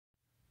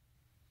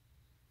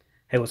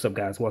Hey, what's up,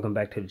 guys? Welcome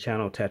back to the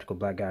channel. Tactical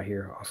Black Guy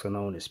here, also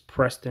known as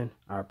Preston.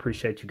 I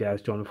appreciate you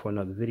guys joining for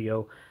another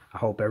video. I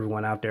hope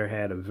everyone out there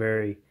had a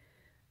very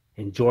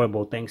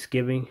enjoyable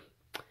Thanksgiving.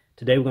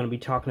 Today we're going to be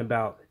talking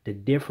about the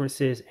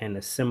differences and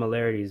the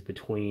similarities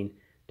between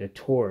the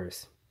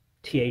TAURUS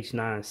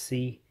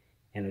TH9C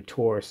and the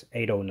TAURUS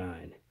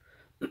 809.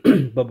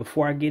 But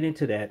before I get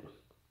into that,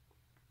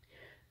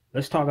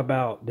 let's talk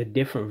about the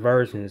different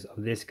versions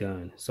of this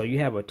gun. So you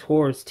have a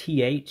TAURUS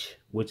TH,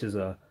 which is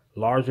a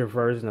larger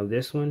version of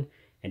this one,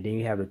 and then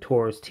you have the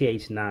TAURUS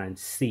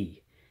TH9C.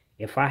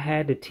 If I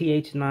had the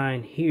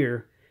TH9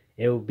 here,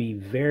 it would be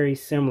very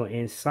similar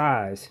in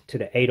size to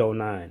the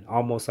 809,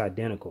 almost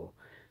identical.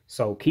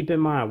 So keep in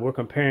mind, we're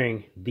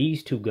comparing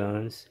these two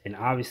guns, and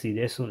obviously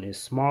this one is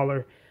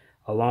smaller,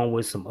 along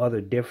with some other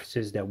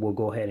differences that we'll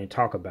go ahead and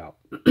talk about.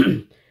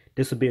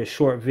 This will be a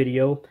short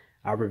video.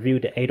 I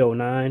reviewed the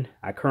 809.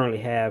 I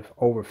currently have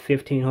over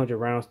 1,500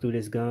 rounds through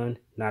this gun,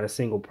 not a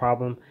single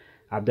problem.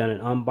 I've done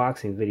an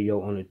unboxing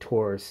video on the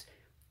TAURUS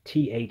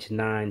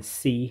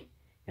TH9C,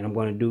 and I'm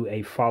going to do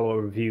a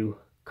follow-up review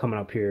coming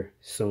up here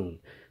soon.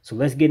 So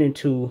let's get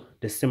into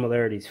the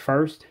similarities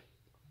first.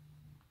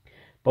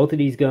 Both of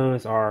these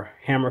guns are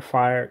hammer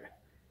fired.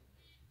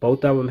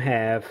 Both of them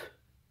have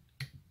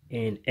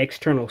an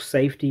external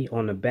safety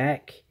on the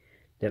back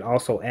that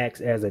also acts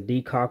as a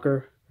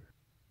decocker.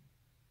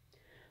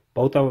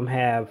 Both of them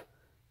have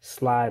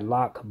slide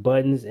lock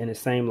buttons in the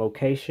same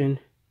location.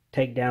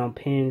 Takedown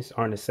pins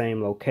are in the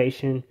same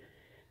location.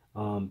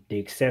 The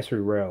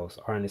accessory rails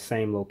are in the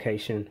same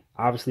location.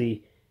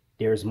 Obviously,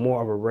 there's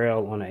more of a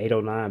rail on the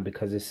 809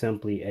 because it's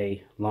simply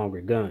a longer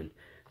gun.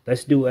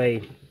 Let's do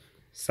a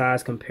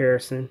size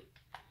comparison.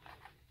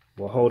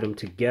 We'll hold them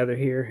together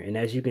here, and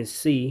as you can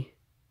see,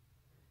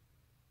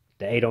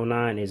 the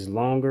 809 is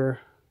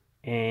longer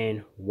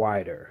and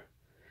wider.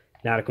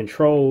 Now the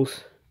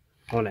controls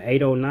on the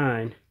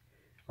 809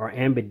 are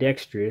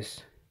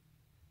ambidextrous.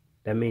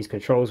 That means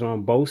controls are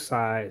on both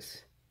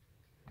sides.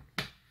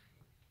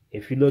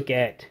 If you look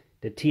at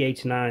the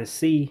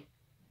TH9C,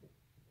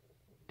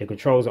 the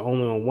controls are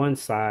only on one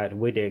side,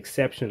 with the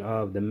exception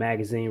of the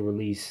magazine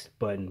release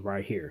button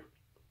right here.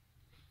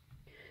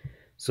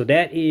 So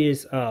that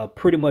is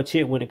pretty much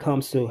it when it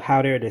comes to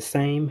how they're the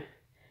same.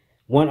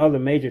 One other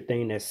major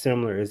thing that's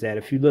similar is that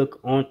if you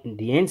look on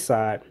the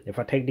inside, if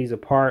I take these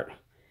apart,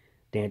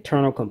 the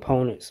internal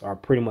components are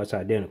pretty much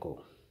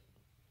identical.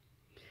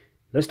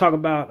 Let's talk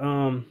about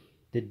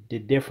the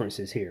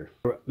differences here.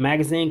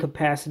 Magazine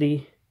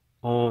capacity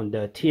on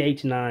the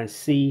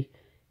TH9C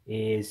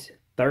is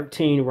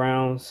 13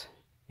 rounds,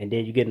 and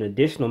then you get an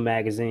additional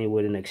magazine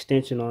with an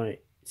extension on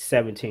it,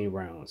 17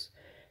 rounds.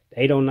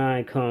 The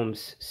 809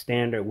 comes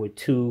standard with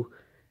two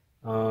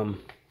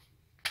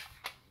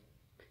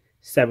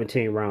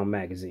 17 round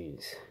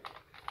magazines.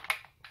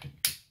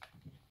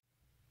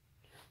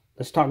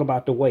 Let's talk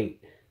about the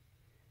weight.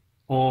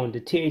 On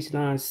the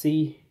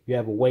TH9C, you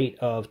have a weight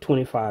of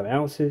 25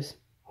 ounces.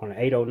 On the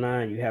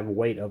 809, you have a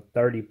weight of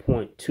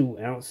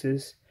 30.2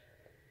 ounces.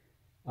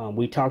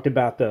 We talked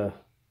about the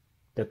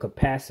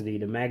capacity,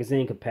 the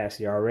magazine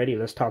capacity already.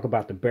 Let's talk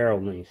about the barrel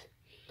length.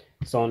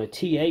 So on the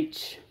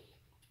TH9C,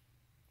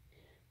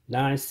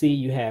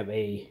 you have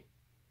a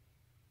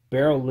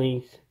barrel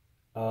length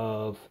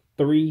of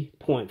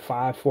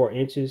 3.54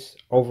 inches,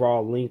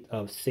 overall length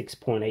of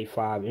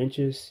 6.85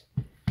 inches.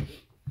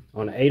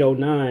 On the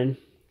 809,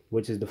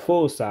 which is the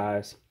full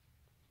size,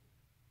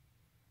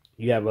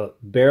 you have a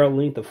barrel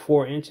length of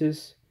 4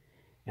 inches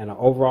and an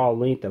overall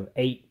length of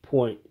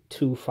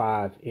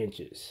 8.25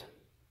 inches.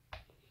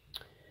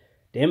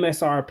 The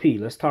MSRP,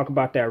 let's talk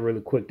about that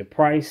really quick. The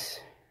price,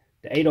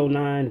 the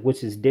 809,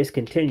 which is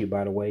discontinued,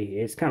 by the way,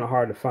 it's kind of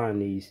hard to find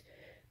these,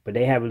 but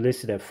they have it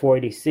listed at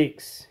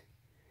 $486.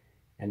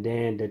 And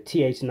then the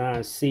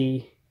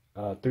TH9C,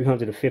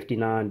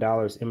 $359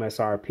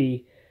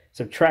 MSRP.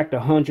 Subtract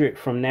 100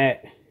 from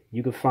that,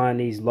 you can find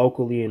these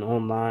locally and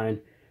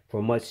online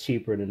for much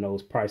cheaper than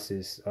those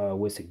prices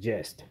would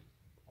suggest.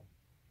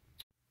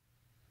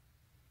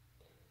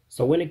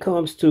 So when it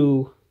comes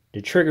to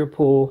the trigger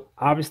pull,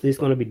 obviously it's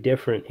going to be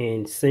different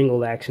in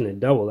single action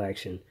and double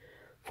action.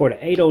 For the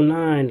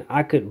 809,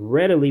 I could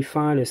readily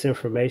find this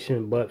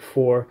information, but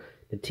for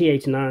the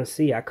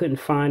TH9C, I couldn't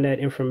find that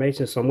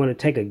information, so I'm going to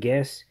take a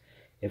guess.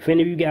 If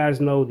any of you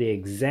guys know the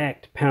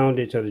exact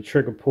poundage of the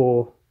trigger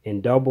pull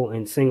in double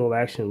and single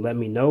action, let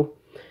me know.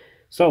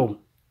 So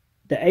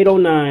the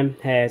 809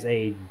 has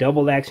a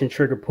double action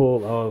trigger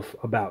pull of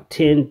about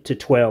 10 to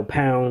 12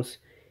 pounds,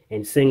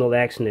 and single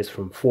action is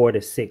from 4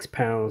 to 6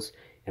 pounds.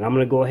 And I'm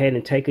going to go ahead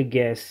and take a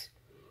guess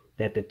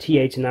that the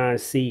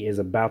TH9C is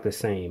about the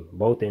same,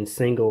 both in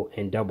single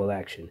and double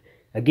action.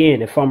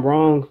 Again, if I'm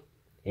wrong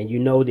and you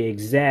know the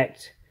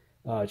exact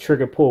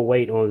trigger pull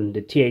weight on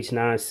the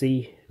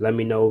TH9C, let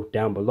me know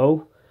down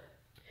below.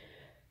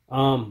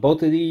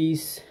 Both of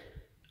these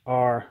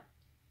are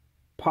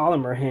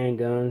polymer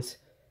handguns,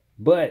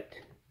 but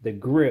the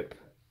grip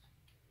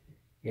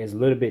is a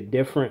little bit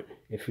different.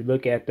 If you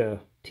look at the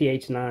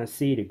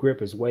TH9C, the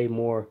grip is way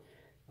more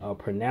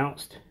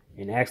pronounced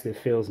and actually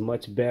feels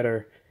much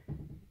better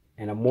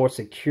and a more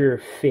secure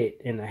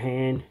fit in the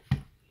hand.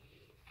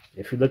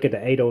 If you look at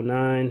the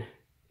 809,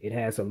 it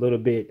has a little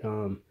bit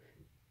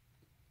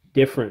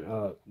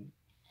different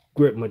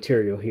grip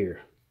material here.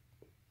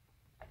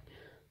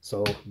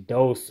 So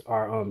those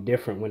are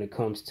different when it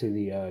comes to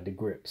the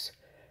grips.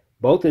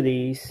 Both of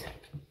these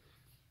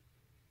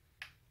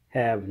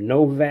have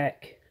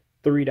Novak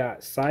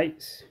 3-dot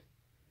sights,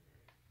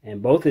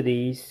 and both of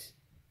these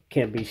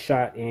can be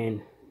shot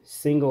in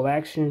single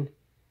action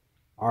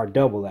or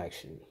double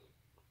action.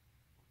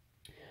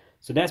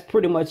 So that's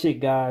pretty much it,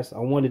 guys. I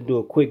wanted to do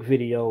a quick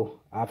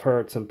video. I've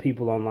heard some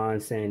people online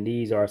saying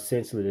these are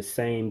essentially the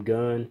same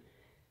gun,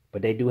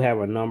 but they do have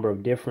a number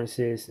of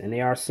differences, and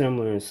they are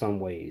similar in some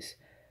ways.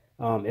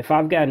 If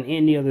I've gotten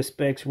any of the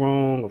specs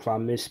wrong, if I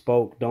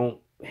misspoke, don't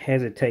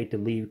hesitate to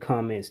leave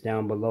comments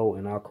down below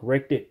and I'll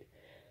correct it.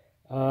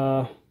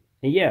 And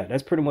yeah,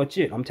 that's pretty much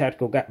it. I'm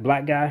Tactical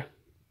Black Guy,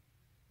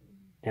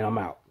 and I'm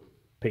out.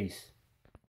 Peace.